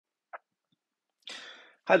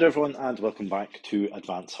Hi there everyone and welcome back to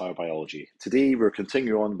Advanced Higher Biology. Today we're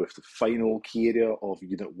continuing on with the final key area of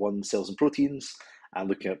Unit 1 Cells and Proteins and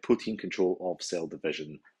looking at protein control of cell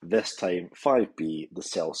division, this time 5b, the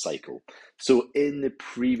cell cycle. So in the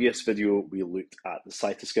previous video we looked at the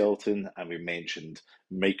cytoskeleton and we mentioned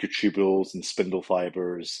microtubules and spindle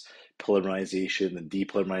fibers, polymerization and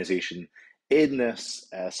depolymerization. In this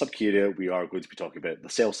sub-key area we are going to be talking about the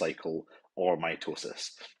cell cycle or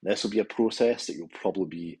mitosis. This will be a process that you'll probably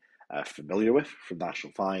be familiar with from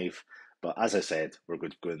National 5, but as I said, we're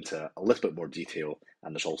going to go into a little bit more detail,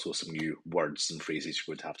 and there's also some new words and phrases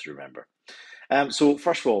you're going to have to remember. So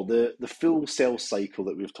first of all, the full cell cycle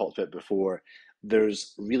that we've talked about before,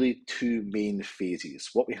 there's really two main phases.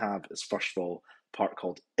 What we have is, first of all, a part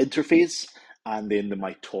called interphase, and then the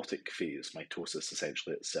mitotic phase, mitosis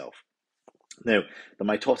essentially itself. Now, the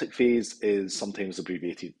mitotic phase is sometimes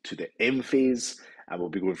abbreviated to the M phase, and we'll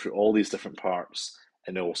be going through all these different parts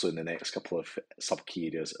and also in the next couple of sub-key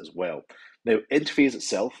areas as well. Now, interphase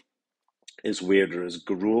itself is where there is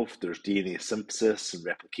growth, there's DNA synthesis and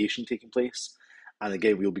replication taking place. And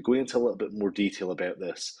again, we'll be going into a little bit more detail about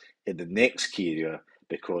this in the next key area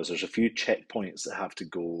because there's a few checkpoints that have to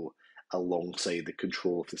go alongside the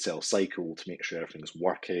control of the cell cycle to make sure everything's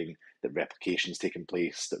working, that replication is taking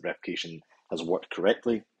place, that replication has worked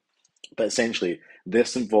correctly. But essentially,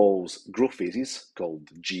 this involves growth phases called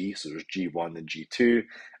G, so there's G1 and G2,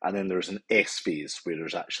 and then there's an S phase where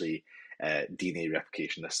there's actually DNA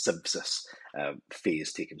replication, a synthesis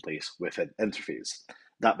phase taking place within interphase.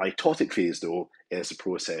 That mitotic phase, though, is the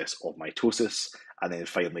process of mitosis, and then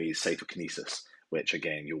finally cytokinesis, which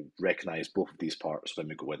again, you'll recognize both of these parts when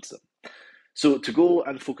we go into them. So to go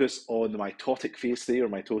and focus on the mitotic phase there, or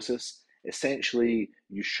mitosis, essentially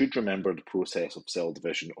you should remember the process of cell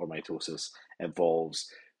division or mitosis involves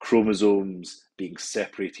chromosomes being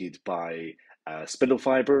separated by spindle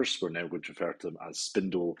fibers. We're now going to refer to them as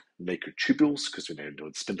spindle microtubules because we now know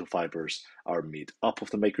that spindle fibers are made up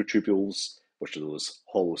of the microtubules, which are those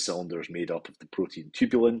hollow cylinders made up of the protein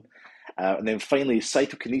tubulin. And then finally,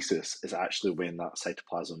 cytokinesis is actually when that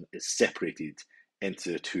cytoplasm is separated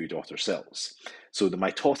into two daughter cells. So the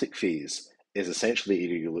mitotic phase is essentially the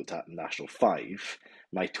area you looked at in National 5.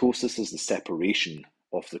 Mitosis is the separation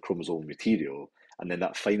of the chromosomal material, and then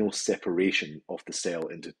that final separation of the cell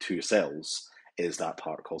into two cells is that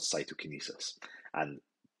part called cytokinesis. And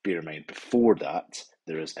bear in mind, before that,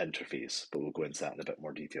 there is interphase, but we'll go into that in a bit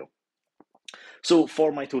more detail. So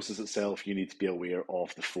for mitosis itself, you need to be aware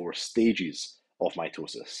of the 4 stages of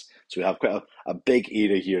mitosis. So we have quite a big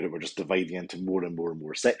area here that we're just dividing into more and more and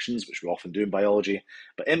more sections, which we often do in biology.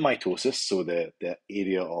 But in mitosis, so the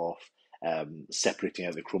area of separating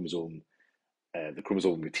out the chromosomal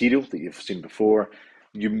material that you've seen before,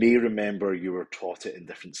 you may remember you were taught it in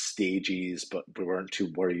different stages, but we weren't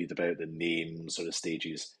too worried about the names or the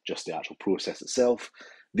stages, just the actual process itself.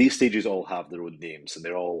 These stages all have their own names and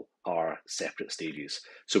they all are separate stages.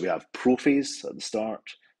 So we have prophase at the start,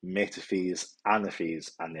 metaphase, anaphase,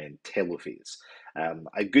 and then telophase.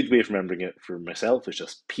 A good way of remembering it for myself is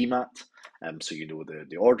just PMAT, so you know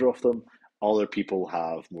the order of them. Other people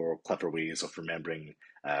have more clever ways of remembering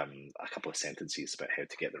a couple of sentences about how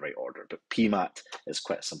to get the right order, but PMAT is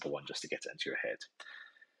quite a simple one just to get it into your head.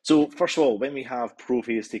 So first of all, when we have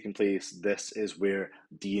prophase taking place, this is where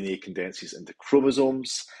DNA condenses into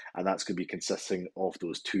chromosomes, and that's going to be consisting of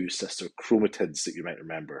those 2 sister chromatids that you might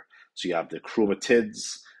remember. So you have the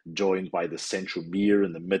chromatids joined by the centromere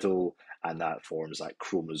in the middle, and that forms that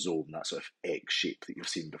chromosome, that sort of egg shape that you've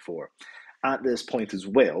seen before. At this point as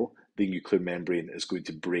well, the nuclear membrane is going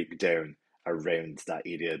to break down around that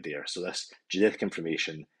area there. So this genetic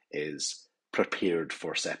information is prepared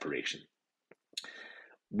for separation.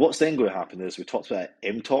 What's then going to happen is we talked about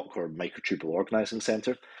MTOC or microtubule organizing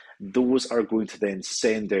center. Those are going to then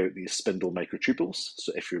send out these spindle microtubules.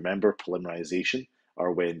 So if you remember, polymerization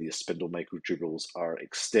are when these spindle microtubules are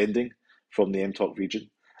extending from the MTOC region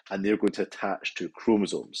and they're going to attach to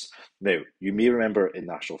chromosomes. Now, you may remember in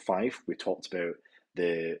National 5, we talked about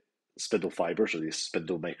the spindle fibers or these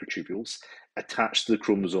spindle microtubules attached to the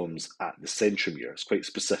chromosomes at the centromere. It's quite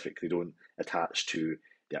specific. They don't attach to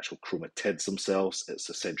the actual chromatids themselves, it's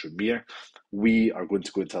the centromere. We are going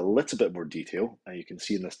to go into a little bit more detail, and you can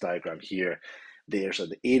see in this diagram here, there's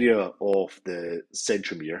an area of the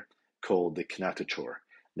centromere called the kinetochore.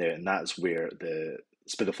 Now, and that's where the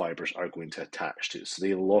spindle fibers are going to attach to. So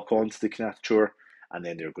they lock onto the kinetochore, and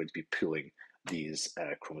then they're going to be pulling these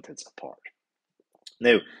chromatids apart.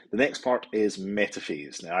 Now, the next part is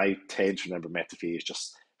metaphase. Now, I tend to remember metaphase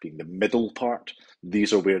just being the middle part.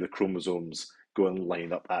 These are where the chromosomes go and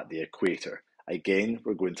line up at the equator. Again,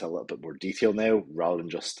 we're going to a little bit more detail now, rather than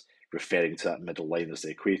just referring to that middle line as the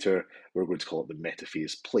equator. We're going to call it the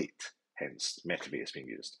metaphase plate, hence metaphase being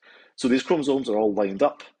used. So these chromosomes are all lined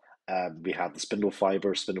up. We have the spindle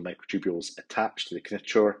fibers, spindle microtubules attached to the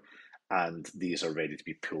kinniture, and these are ready to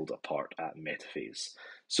be pulled apart at metaphase.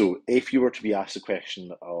 So if you were to be asked a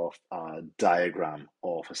question of a diagram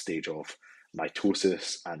of a stage of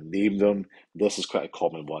mitosis and name them, this is quite a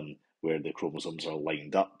common one where the chromosomes are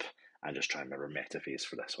lined up, and just try and remember metaphase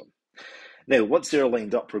for this one. Now, once they're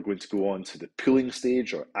lined up, we're going to go on to the pooling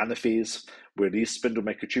stage, or anaphase, where these spindle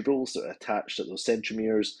microtubules that are attached at those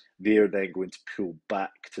centromeres, they're then going to pull back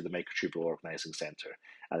to the microtubule organizing center.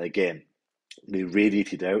 And again, they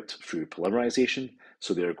radiated out through polymerization,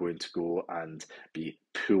 so they're going to go and be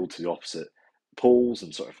pulled to the opposite poles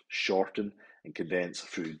and sort of shorten and condense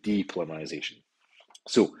through depolymerization.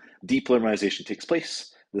 So depolymerization takes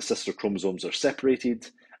place, the sister chromosomes are separated,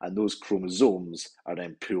 and those chromosomes are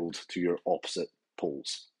then pulled to your opposite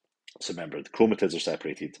poles. So remember, the chromatids are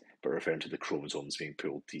separated, but referring to the chromosomes being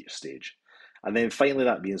pulled to each stage. And then finally,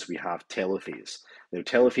 that means we have telophase. Now,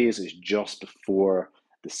 telophase is just before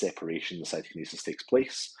the separation, the cytokinesis takes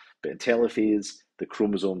place. But in telophase, the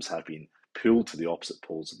chromosomes have been pulled to the opposite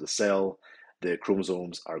poles of the cell. The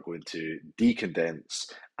chromosomes are going to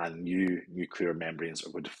decondense, and new nuclear membranes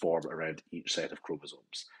are going to form around each set of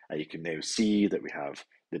chromosomes. And you can now see that we have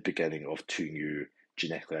the beginning of two new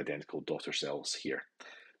genetically identical daughter cells here.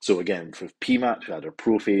 So again, for PMAT, we had our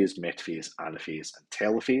prophase, metaphase, anaphase, and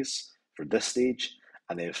telophase for this stage.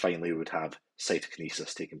 And then finally, we would have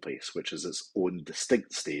cytokinesis taking place, which is its own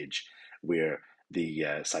distinct stage where the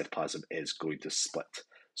cytoplasm is going to split.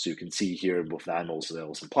 So you can see here in both animal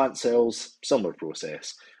cells and plant cells, similar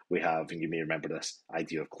process. We have, and you may remember this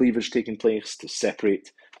idea of cleavage taking place to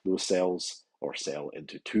separate those cells or cell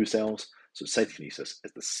into two cells. So cytokinesis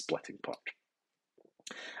is the splitting part.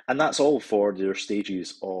 And that's all for your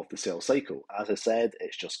stages of the cell cycle. As I said,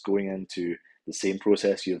 it's just going into the same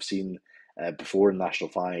process you have seen before in National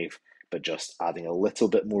 5, but just adding a little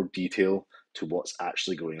bit more detail to what's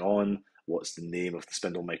actually going on, what's the name of the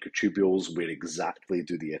spindle microtubules, where exactly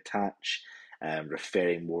do they attach,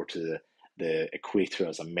 referring more to the equator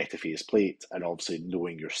as a metaphase plate, and obviously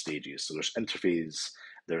knowing your stages. So there's interphase,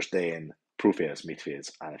 there's then prophase,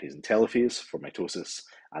 metaphase, anaphase, and telophase for mitosis,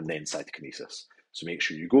 and then cytokinesis. So make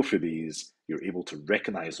sure you go through these, you're able to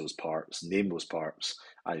recognize those parts, name those parts,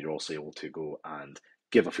 and you're also able to go and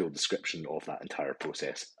give a full description of that entire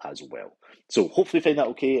process as well. So hopefully you find that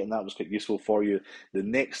okay, and that was quite useful for you. The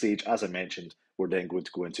next stage, as I mentioned, we're then going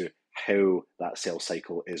to go into how that cell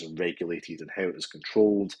cycle is regulated and how it is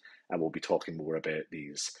controlled, and we'll be talking more about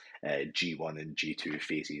these G1 and G2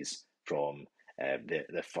 phases from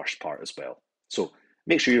the first part as well. So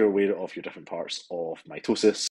make sure you're aware of your different parts of mitosis.